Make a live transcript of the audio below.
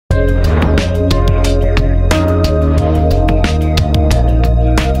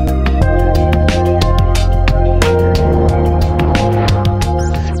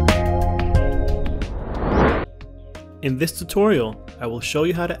In this tutorial, I will show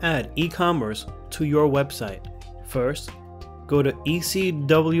you how to add e-commerce to your website. First, go to ecwid.com.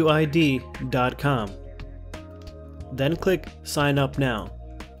 Then click Sign Up Now.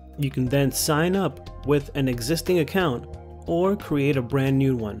 You can then sign up with an existing account or create a brand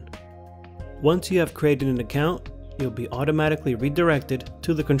new one. Once you have created an account, you'll be automatically redirected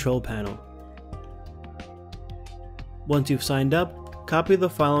to the control panel. Once you've signed up, copy the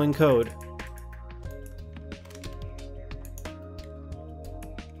following code.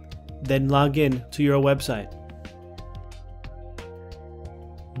 Then log in to your website.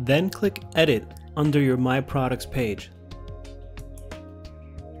 Then click Edit under your My Products page.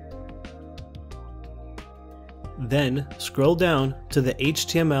 Then scroll down to the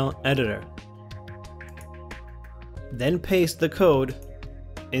HTML editor. Then paste the code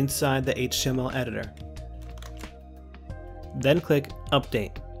inside the HTML editor. Then click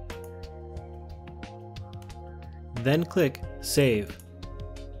Update. Then click Save.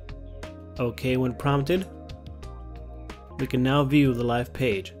 OK when prompted. We can now view the live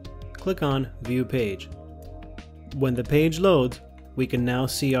page. Click on View Page. When the page loads, we can now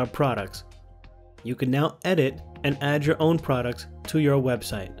see our products. You can now edit and add your own products to your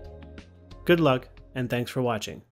website. Good luck and thanks for watching.